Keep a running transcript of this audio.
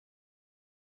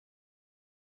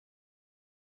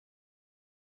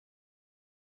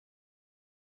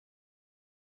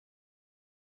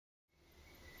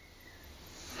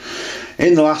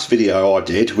In the last video I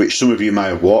did, which some of you may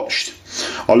have watched,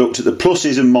 I looked at the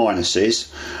pluses and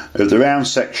minuses of the round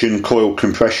section coil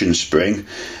compression spring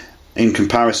in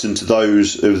comparison to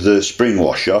those of the spring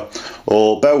washer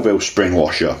or Belleville Spring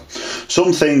Washer.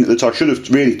 Something that I should have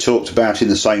really talked about in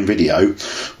the same video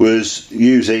was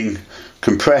using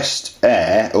compressed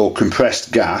air or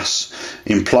compressed gas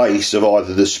in place of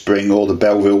either the spring or the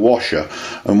Belleville washer,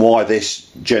 and why this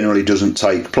generally doesn't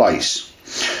take place.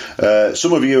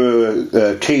 Some of you who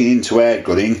are keen into air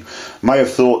gunning may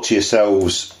have thought to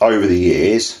yourselves over the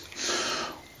years,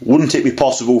 wouldn't it be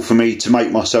possible for me to make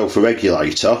myself a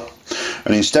regulator,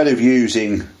 and instead of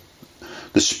using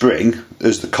the spring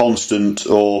as the constant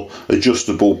or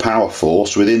adjustable power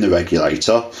force within the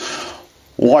regulator,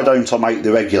 why don't I make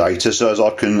the regulator so as I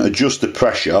can adjust the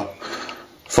pressure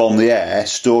from the air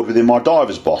stored within my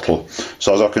diver's bottle,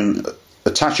 so as I can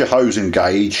attach a hose and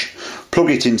gauge, plug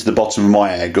it into the bottom of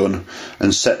my air gun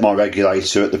and set my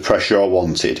regulator at the pressure I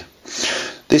wanted.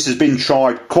 This has been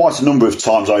tried quite a number of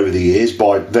times over the years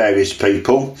by various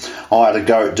people. I had a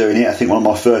go at doing it. I think one of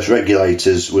my first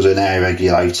regulators was an air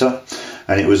regulator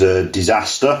and it was a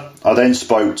disaster. I then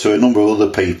spoke to a number of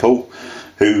other people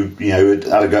who,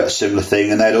 had a go at a similar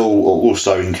thing, and they'd all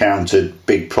also encountered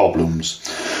big problems.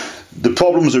 The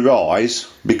problems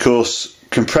arise because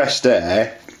compressed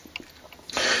air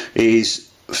is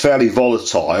fairly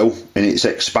volatile in its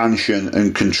expansion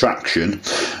and contraction,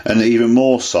 and even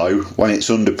more so when it's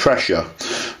under pressure.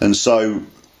 And so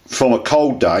from a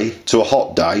cold day to a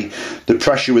hot day, the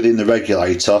pressure within the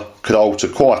regulator could alter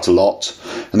quite a lot,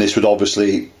 and this would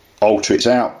obviously alter its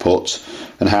output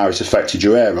and how it affected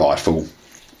your air rifle.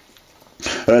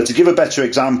 To give a better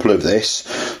example of this,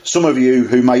 some of you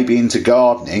who may be into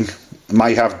gardening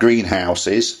may have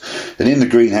greenhouses, and in the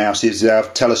greenhouses they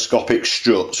have telescopic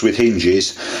struts with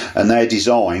hinges, and they're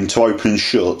designed to open and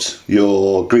shut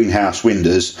your greenhouse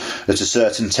windows at a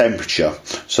certain temperature,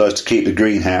 so as to keep the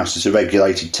greenhouse at a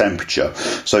regulated temperature.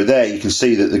 So there you can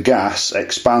see that the gas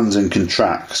expands and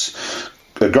contracts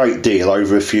a great deal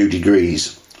over a few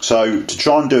degrees. So to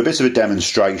try and do a bit of a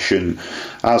demonstration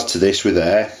as to this with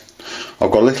air, I've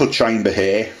got a little chamber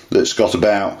here that's got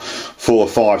about 4 or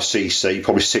 5 cc,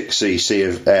 probably 6 cc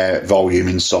of air volume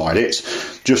inside it.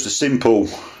 Just a simple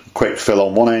quick fill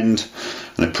on one end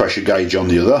and a pressure gauge on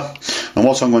the other. And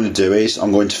what I'm going to do is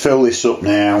I'm going to fill this up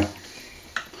now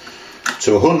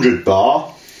to 100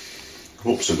 bar.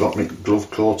 Oops, I've got my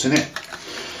glove caught in it.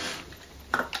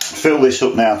 Fill this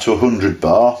up now to 100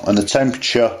 bar, and the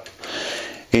temperature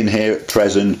in here at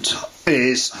present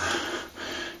is,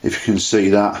 if you can see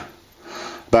that,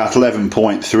 about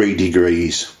 11.3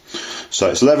 degrees. So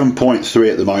it's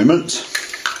 11.3 at the moment,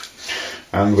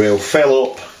 and we'll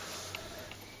fill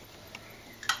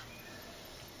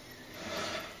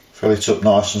it up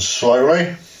nice and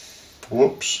slowly.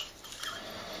 Whoops.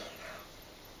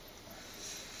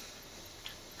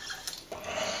 I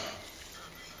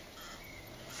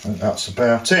think that's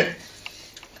about it.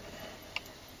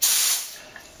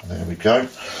 There we go.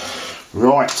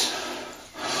 Right.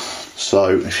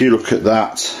 So if you look at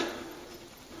that,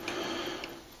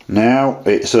 now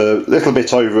it's a little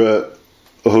bit over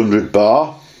 100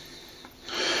 bar,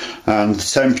 and the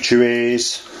temperature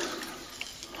is,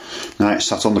 now it's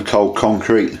sat on the cold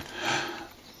concrete,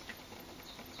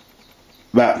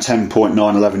 about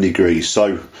 10.9, 11 degrees.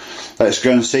 So let's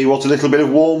go and see what a little bit of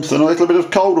warmth and a little bit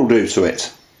of cold will do to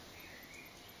it.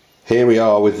 Here we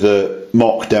are with the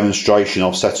mock demonstration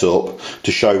I've set up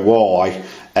to show why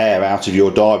air out of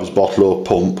your diver's bottle or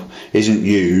pump isn't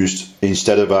used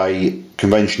instead of a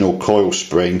conventional coil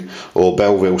spring or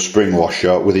Belleville spring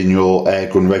washer within your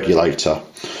air gun regulator.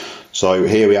 So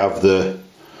here we have the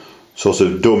sort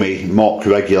of dummy mock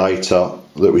regulator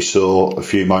that we saw a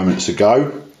few moments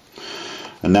ago,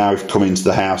 and now we've come into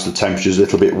the house. The temperature's a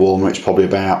little bit warmer. It's probably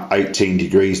about 18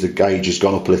 degrees. The gauge has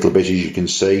gone up a little bit, as you can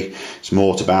see. It's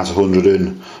more to about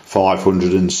 105,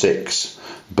 106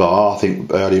 bar. I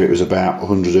think earlier it was about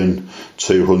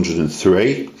 102,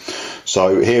 103.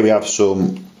 So here we have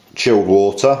some chilled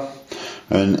water,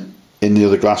 and in the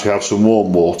other glass we have some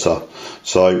warm water.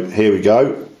 So here we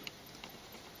go.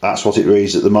 That's what it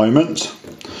reads at the moment.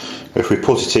 If we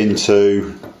put it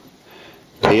into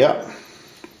here,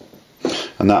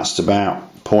 and that's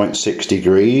about 0.6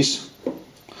 degrees.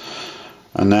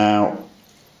 And now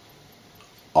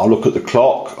I'll look at the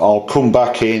clock. I'll come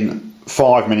back in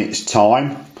 5 minutes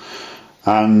time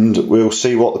and we'll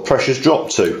see what the pressure's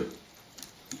dropped to.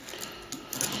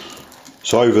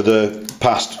 So over the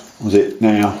past, was it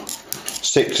now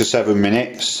 6 or 7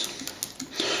 minutes,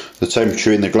 the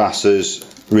temperature in the glass has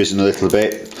risen a little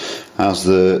bit as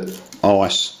the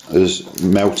ice has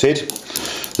melted.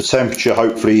 The The temperature,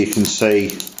 hopefully you can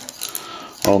see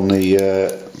on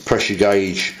the pressure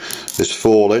gauge, has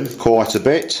fallen quite a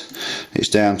bit. It's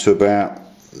down to about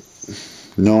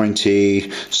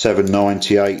 97,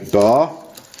 98 bar,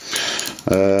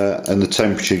 and the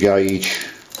temperature gauge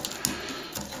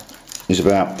is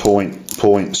about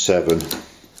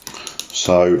 0.7.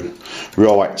 So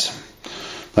right,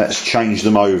 let's change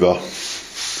them over.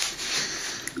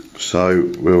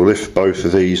 So we'll lift both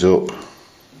of these up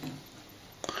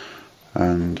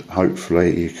and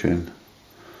hopefully you can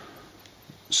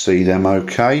see them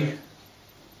okay.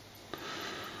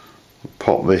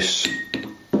 Pop this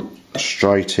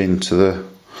straight into the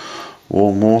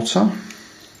warm water.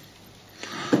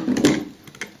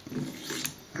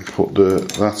 Put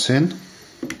that in.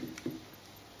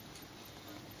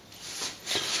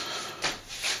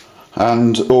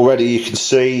 And already you can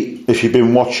see, if you've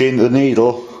been watching, the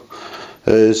needle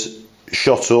has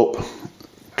shot up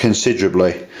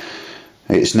considerably.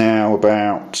 It's now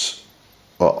about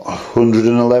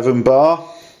 111 bar.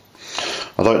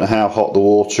 I don't know how hot the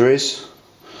water is.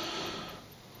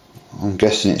 I'm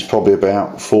guessing it's probably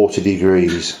about 40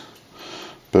 degrees,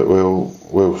 but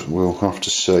we'll have to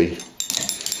see.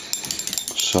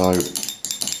 So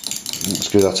let's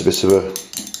give that a bit of a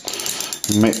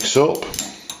mix up.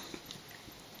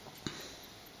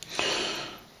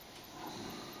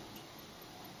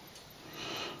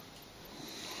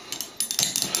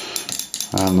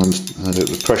 And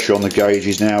the pressure on the gauge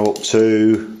is now up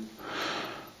to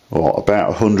what,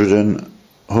 about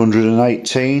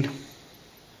 118.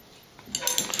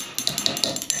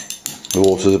 The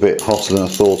water's a bit hotter than I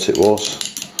thought it was.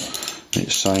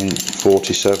 It's saying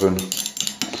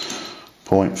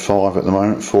 47.5 at the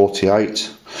moment,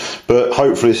 48. But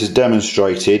hopefully this has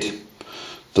demonstrated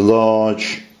the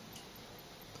large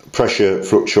pressure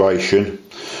fluctuation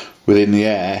within the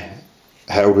air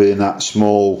held within that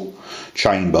small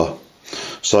chamber,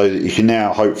 so that you can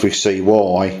now hopefully see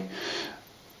why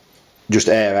just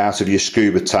air out of your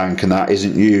scuba tank and that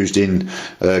isn't used in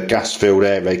gas filled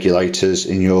air regulators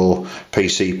in your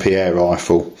PCP air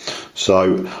rifle.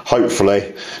 So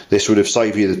hopefully this would have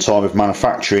saved you the time of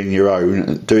manufacturing your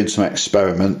own, doing some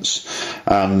experiments,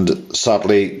 and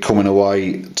sadly coming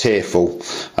away tearful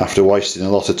after wasting a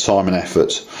lot of time and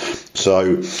effort.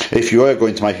 So if you are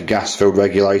going to make a gas filled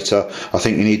regulator, I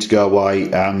think you need to go away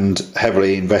and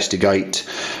heavily investigate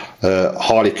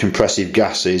highly compressive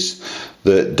gases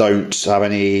that don't have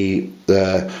any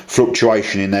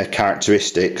fluctuation in their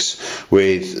characteristics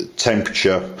with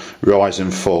temperature rise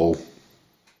and fall.